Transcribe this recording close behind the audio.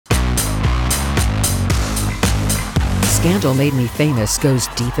Scandal Made Me Famous goes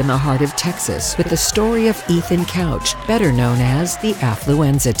deep in the heart of Texas with the story of Ethan Couch, better known as the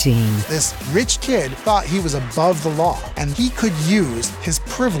Affluenza Teen. This rich kid thought he was above the law, and he could use his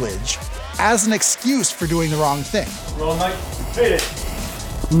privilege as an excuse for doing the wrong thing. Well, Mike, hit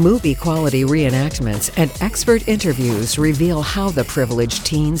it. Movie-quality reenactments and expert interviews reveal how the privileged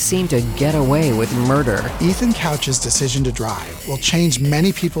teen seemed to get away with murder. Ethan Couch's decision to drive will change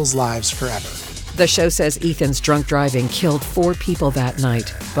many people's lives forever. The show says Ethan's drunk driving killed 4 people that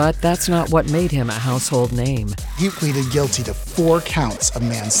night, but that's not what made him a household name. He pleaded guilty to 4 counts of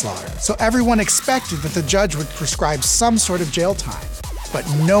manslaughter, so everyone expected that the judge would prescribe some sort of jail time. But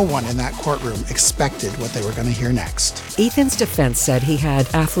no one in that courtroom expected what they were going to hear next. Ethan's defense said he had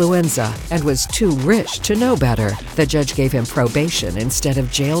affluenza and was too rich to know better. The judge gave him probation instead of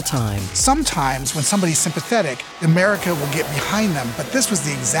jail time. Sometimes when somebody's sympathetic, America will get behind them, but this was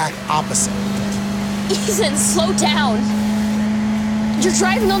the exact opposite. Ethan, slow down. You're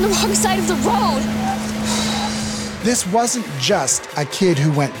driving on the wrong side of the road. This wasn't just a kid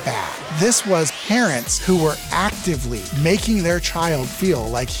who went bad. This was parents who were actively making their child feel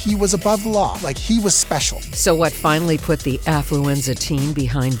like he was above the law, like he was special. So what finally put the Affluenza teen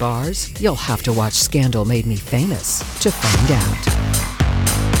behind bars? You'll have to watch Scandal Made Me Famous to find out.